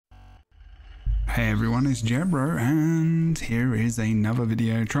Hey everyone, it's Jebro, and here is another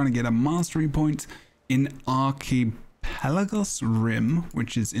video trying to get a mastery point in Archipelagas Rim,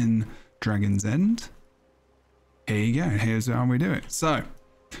 which is in Dragon's End. Here you go, here's how we do it. So,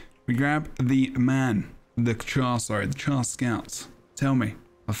 we grab the Char Scout. Tell me,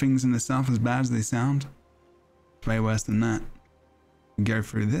 are things in the south as bad as they sound? Way worse than that. We go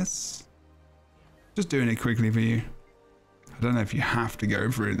through this. Just doing it quickly for you. I don't know if you have to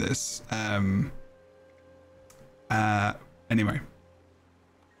go through this. Anyway,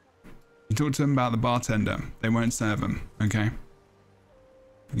 you talk to them about the bartender. They won't serve them, okay?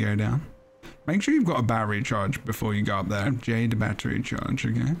 Go down. Make sure you've got a battery charge before you go up there. Jade battery charge,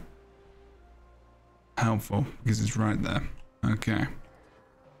 okay? Helpful, because it's right there. Okay.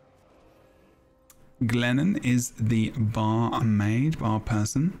 Glennon is the barmaid, bar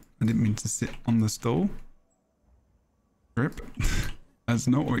person. I didn't mean to sit on the stool. Rip. That's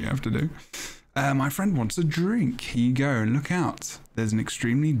not what you have to do. My friend wants a drink. Here you go. Look out. There's an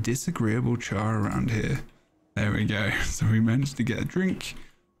extremely disagreeable char around here. There we go. So we managed to get a drink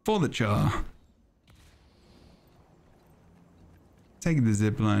for the char. Take the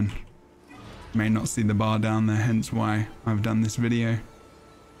zip line. May not see the bar down there, hence why I've done this video.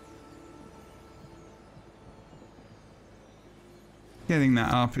 Getting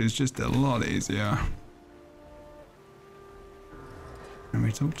that up is just a lot easier. And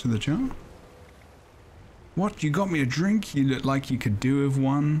we talk to the char. What? You got me a drink? You look like you could do with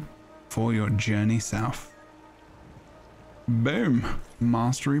one for your journey south. Boom.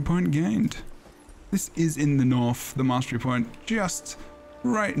 Mastery point gained. This is in the north, the mastery point, just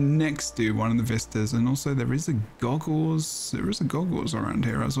right next to one of the vistas. And also there is a goggles. There is a goggles around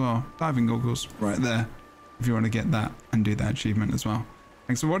here as well. Diving goggles right there. If you want to get that and do that achievement as well.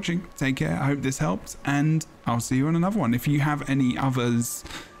 Thanks for watching. Take care. I hope this helped. And I'll see you on another one. If you have any others,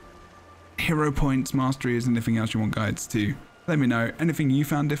 hero points, masteries, anything else you want guides to, let me know. Anything you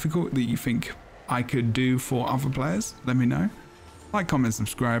found difficult that you think I could do for other players, let me know. Like, comment,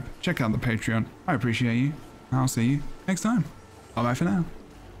 subscribe, check out the Patreon. I appreciate you. I'll see you next time. Bye bye for now.